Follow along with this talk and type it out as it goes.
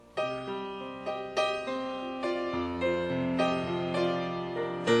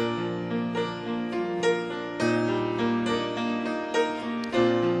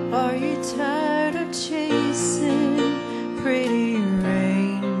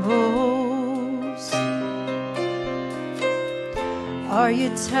Are you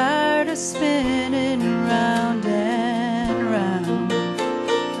tired of spinning round and round?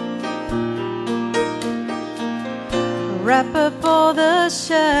 Wrap up all the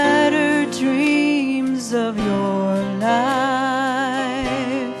shattered dreams of your life,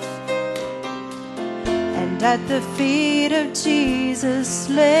 and at the feet of Jesus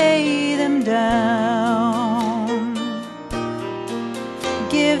lay them down.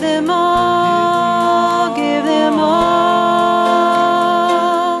 Give them all, give them all,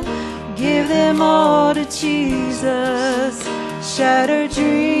 give them all to Jesus. Shattered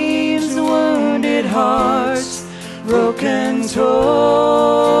dreams, wounded hearts, broken toys.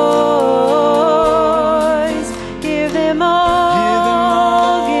 Give them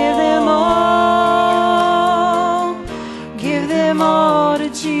all, give them all, give them all to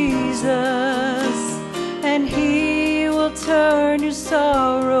Jesus, and He will turn your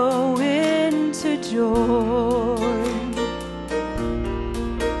sorrow into joy.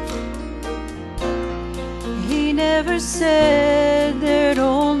 He never said there'd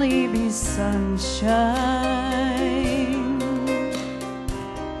only be sunshine,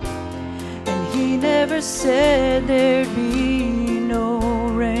 and He never said there'd be no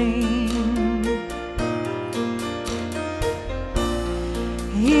rain.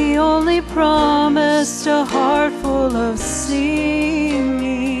 He only promised a heart full of singing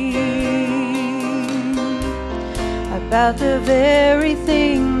about the very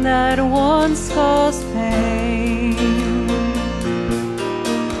thing that once caused pain.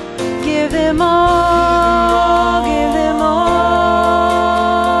 Give them all, give them all,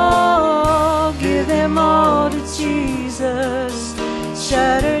 give them all to Jesus.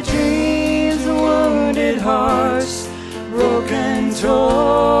 Shattered dreams, wounded hearts, broken toys.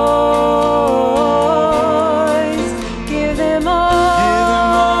 Give them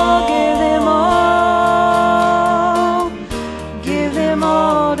all, give them all, give them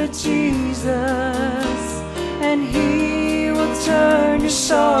all to Jesus, and He will turn your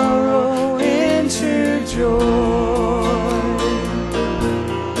sorrow into joy.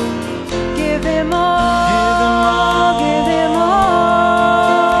 Give them all, give them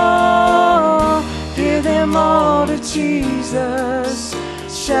all, give them all to Jesus.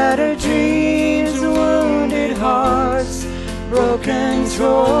 Shattered dreams, wounded hearts, broken toys.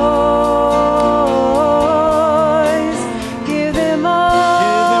 Give them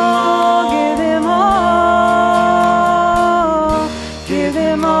all, give them all, give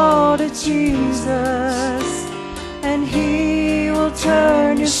them all to Jesus, and He will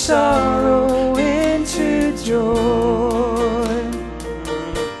turn your sorrow into joy,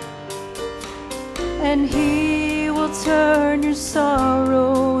 and He will turn your sorrow